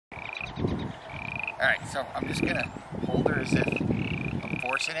Alright, so I'm just gonna hold her as if I'm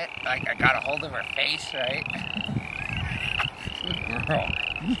forcing it. Like I got a hold of her face, right? Good girl.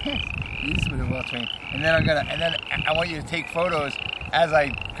 Yes, this is well trained. And then I want you to take photos as I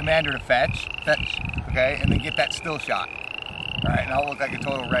command her to fetch, okay? And then get that still shot. Alright, and I'll look like a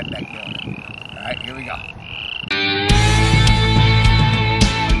total redneck doing it. Alright, here we go.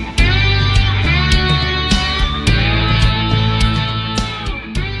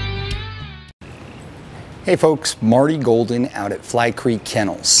 Hey folks, Marty Golden out at Fly Creek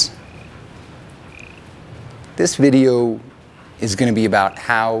Kennels. This video is going to be about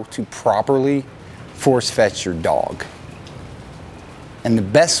how to properly force fetch your dog. And the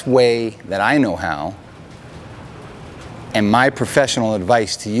best way that I know how, and my professional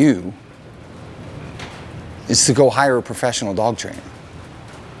advice to you, is to go hire a professional dog trainer.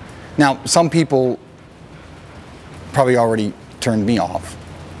 Now, some people probably already turned me off,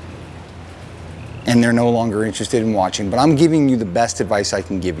 and they're no longer interested in watching, but I'm giving you the best advice I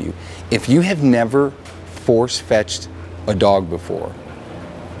can give you. If you have never force fetched a dog before,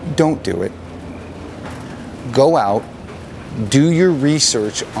 don't do it. Go out, do your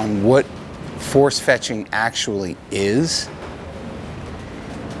research on what force fetching actually is,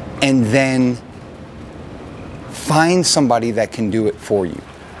 and then find somebody that can do it for you.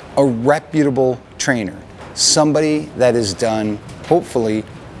 A reputable trainer, somebody that has done, hopefully,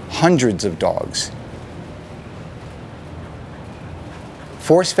 hundreds of dogs.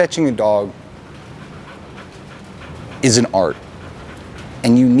 Force fetching a dog is an art,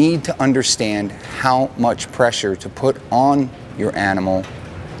 and you need to understand how much pressure to put on your animal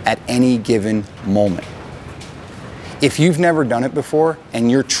at any given moment. If you've never done it before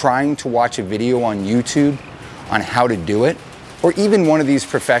and you're trying to watch a video on YouTube on how to do it, or even one of these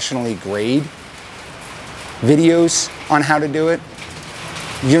professionally graded videos on how to do it,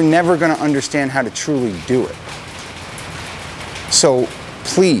 you're never going to understand how to truly do it. So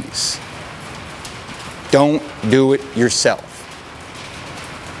please, don't do it yourself.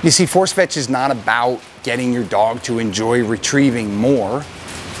 You see, force fetch is not about getting your dog to enjoy retrieving more.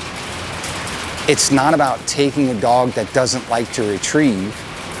 It's not about taking a dog that doesn't like to retrieve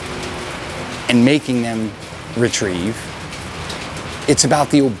and making them retrieve. It's about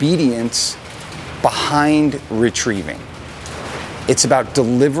the obedience behind retrieving. It's about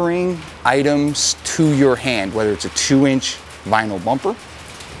delivering items to your hand, whether it's a 2-inch vinyl bumper,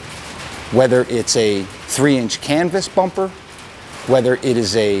 whether it's a 3-inch canvas bumper, whether it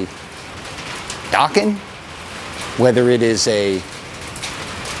is a Dachshund, whether it is a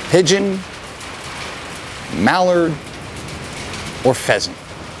pigeon, mallard, or pheasant.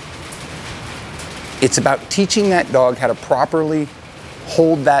 It's about teaching that dog how to properly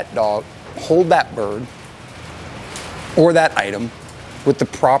hold that bird, or that item with the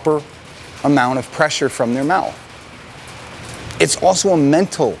proper amount of pressure from their mouth. It's also a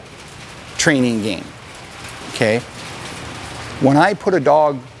mental training game, okay? When I put a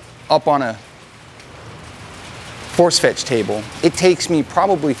dog up on a force fetch table, it takes me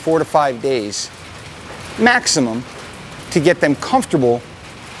probably 4 to 5 days maximum to get them comfortable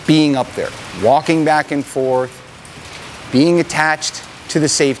being up there, walking back and forth, being attached to the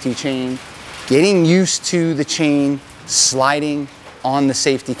safety chain, getting used to the chain, sliding on the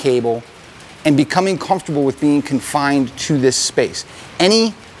safety cable, and becoming comfortable with being confined to this space.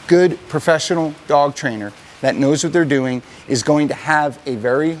 Any good professional dog trainer that knows what they're doing is going to have a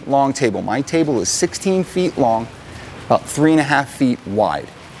very long table. My table is 16 feet long, about 3.5 feet wide.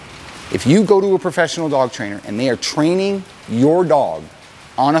 If you go to a professional dog trainer and they are training your dog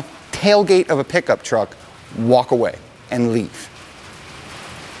on a tailgate of a pickup truck, walk away and leave.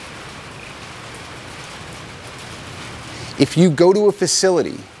 If you go to a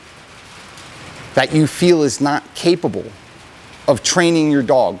facility that you feel is not capable of training your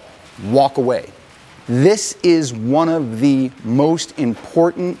dog, walk away. This is one of the most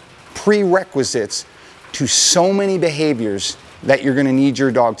important prerequisites to so many behaviors that you're going to need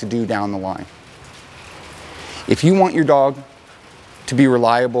your dog to do down the line. If you want your dog to be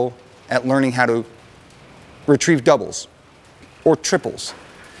reliable at learning how to retrieve doubles or triples,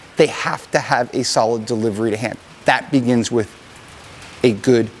 they have to have a solid delivery to hand. That begins with a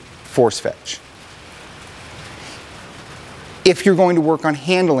good force fetch. If you're going to work on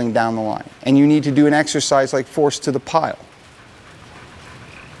handling down the line and you need to do an exercise like force to the pile,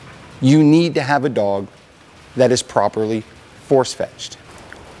 you need to have a dog that is properly force fetched.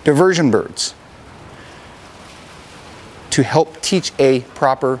 Diversion birds. To help teach a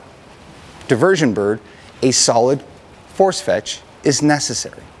proper diversion bird, a solid force fetch is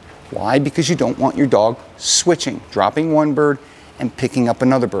necessary. Why? Because you don't want your dog switching, dropping one bird and picking up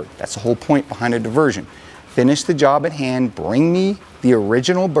another bird. That's the whole point behind a diversion. Finish the job at hand, bring me the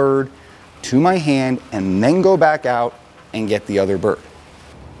original bird to my hand, and then go back out and get the other bird.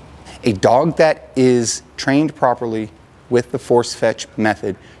 A dog that is trained properly with the force fetch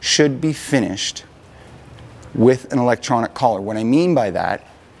method should be finished with an electronic collar. What I mean by that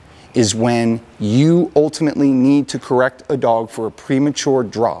is when you ultimately need to correct a dog for a premature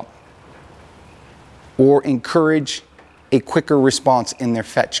drop or encourage a quicker response in their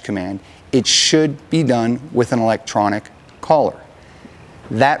fetch command, it should be done with an electronic collar.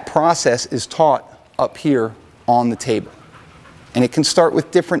 That process is taught up here on the table. And it can start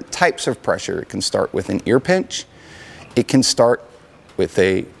with different types of pressure. It can start with an ear pinch, it can start with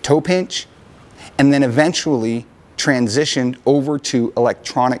a toe pinch, and then eventually transition over to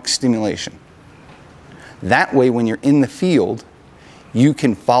electronic stimulation. That way, when you're in the field, you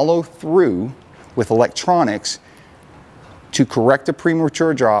can follow through with electronics to correct a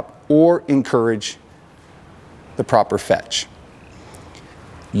premature drop or encourage the proper fetch.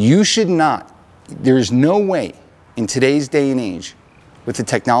 You should not, there's no way in today's day and age, with the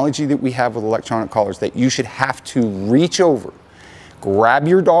technology that we have with electronic collars, that you should have to reach over, grab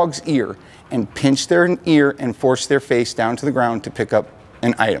your dog's ear, and pinch their ear and force their face down to the ground to pick up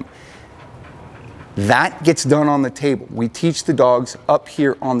an item. That gets done on the table. We teach the dogs up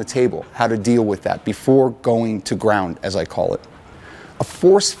here on the table how to deal with that before going to ground, as I call it. A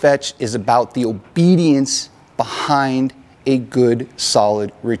force fetch is about the obedience behind a good,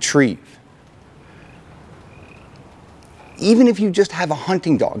 solid retrieve. Even if you just have a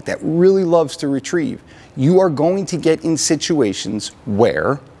hunting dog that really loves to retrieve, you are going to get in situations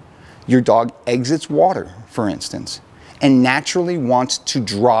where your dog exits water, for instance, and naturally wants to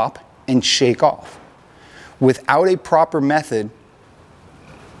drop and shake off. Without a proper method,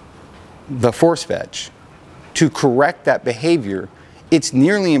 the force fetch, to correct that behavior, it's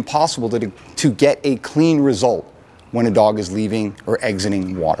nearly impossible to get a clean result when a dog is leaving or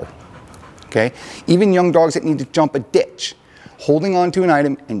exiting water. Okay? Even young dogs that need to jump a ditch, holding onto an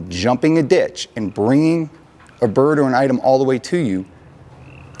item and jumping a ditch and bringing a bird or an item all the way to you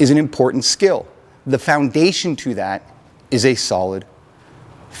is an important skill. The foundation to that is a solid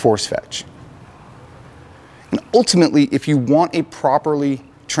force fetch. And ultimately, if you want a properly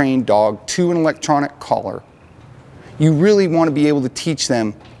trained dog to an electronic collar, you really want to be able to teach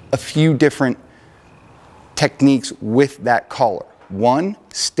them a few different techniques with that collar. 1,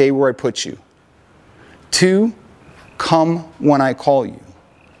 stay where I put you. 2, come when I call you.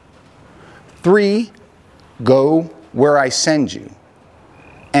 3, go where I send you.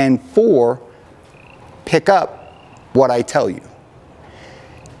 And 4, pick up what I tell you.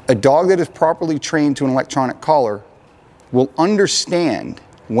 A dog that is properly trained to an electronic collar will understand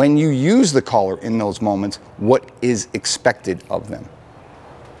when you use the collar in those moments what is expected of them.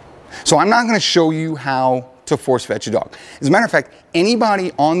 So I'm not going to show you how to force fetch a dog. As a matter of fact,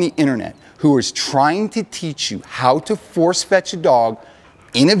 anybody on the internet who is trying to teach you how to force fetch a dog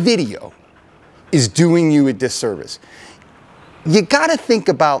in a video is doing you a disservice. You got to think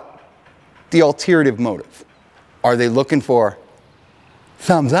about the alternative motive. Are they looking for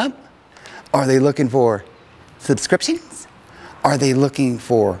thumbs up? Are they looking for subscriptions? Are they looking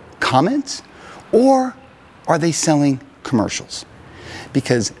for comments? Or are they selling commercials?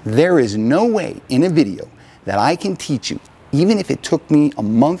 Because there is no way in a video that I can teach you, even if it took me a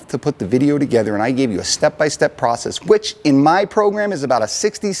month to put the video together and I gave you a step-by-step process, which in my program is about a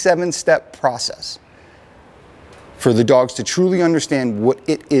 67-step process, for the dogs to truly understand what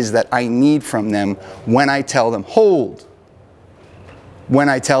it is that I need from them when I tell them hold, when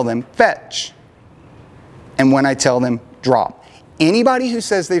I tell them fetch, and when I tell them drop. Anybody who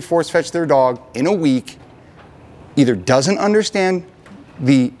says they force fetch their dog in a week either doesn't understand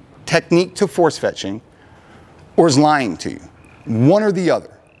the technique to force fetching or is lying to you. One or the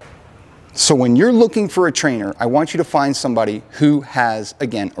other. So when you're looking for a trainer, I want you to find somebody who has,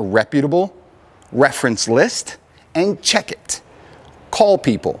 again, a reputable reference list and check it. Call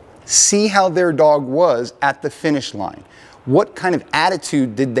people. See how their dog was at the finish line. What kind of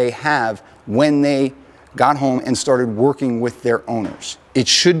attitude did they have when they got home and started working with their owners? It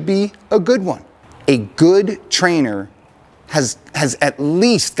should be a good one. A good trainer has at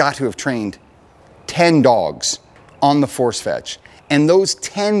least got to have trained 10 dogs on the force fetch. And those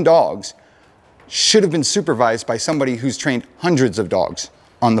 10 dogs should have been supervised by somebody who's trained hundreds of dogs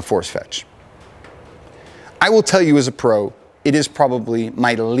on the force fetch. I will tell you as a pro, it is probably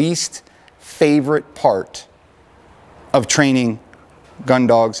my least favorite part of training gun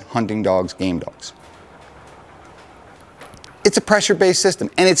dogs, hunting dogs, game dogs. It's a pressure-based system,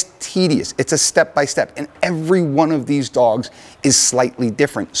 and it's tedious. It's a step-by-step, and every one of these dogs is slightly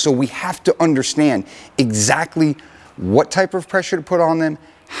different. So we have to understand exactly what type of pressure to put on them,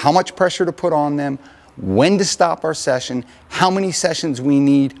 how much pressure to put on them, when to stop our session, how many sessions we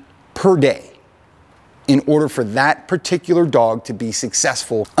need per day in order for that particular dog to be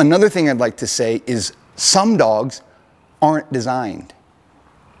successful. Another thing I'd like to say is some dogs aren't designed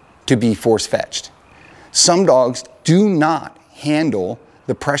to be force-fetched. Some dogs do not handle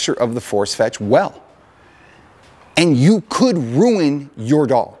the pressure of the force fetch well. And you could ruin your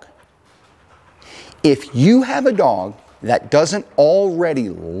dog. If you have a dog that doesn't already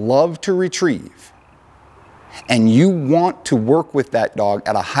love to retrieve, and you want to work with that dog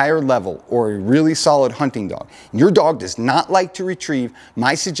at a higher level or a really solid hunting dog, your dog does not like to retrieve,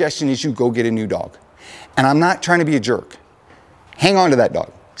 my suggestion is you go get a new dog. And I'm not trying to be a jerk. Hang on to that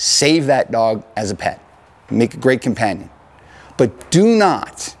dog. Save that dog as a pet. Make a great companion. But do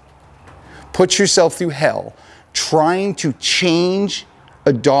not put yourself through hell trying to change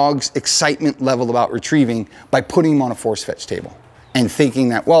a dog's excitement level about retrieving by putting him on a force fetch table and thinking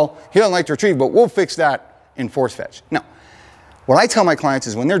that, well, he doesn't like to retrieve, but we'll fix that in force fetch. No. What I tell my clients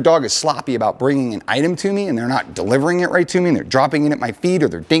is when their dog is sloppy about bringing an item to me and they're not delivering it right to me and they're dropping it at my feet or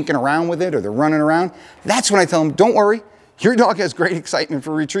they're dinking around with it or they're running around, that's when I tell them, don't worry, your dog has great excitement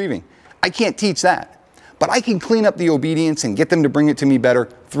for retrieving. I can't teach that. But I can clean up the obedience and get them to bring it to me better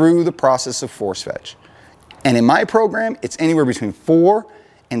through the process of force fetch. And in my program, it's anywhere between 4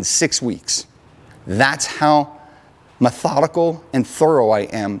 and 6 weeks. That's how methodical and thorough I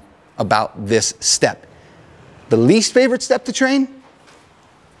am about this step. The least favorite step to train,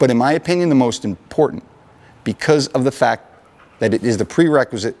 but in my opinion, the most important because of the fact that it is the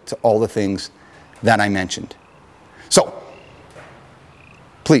prerequisite to all the things that I mentioned. So,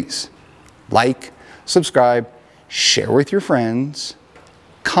 please, like, subscribe, share with your friends,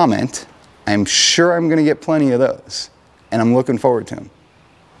 comment. I'm sure I'm going to get plenty of those, and I'm looking forward to them.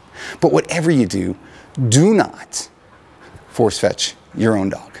 But whatever you do, do not force fetch your own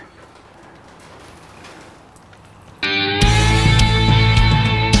dog.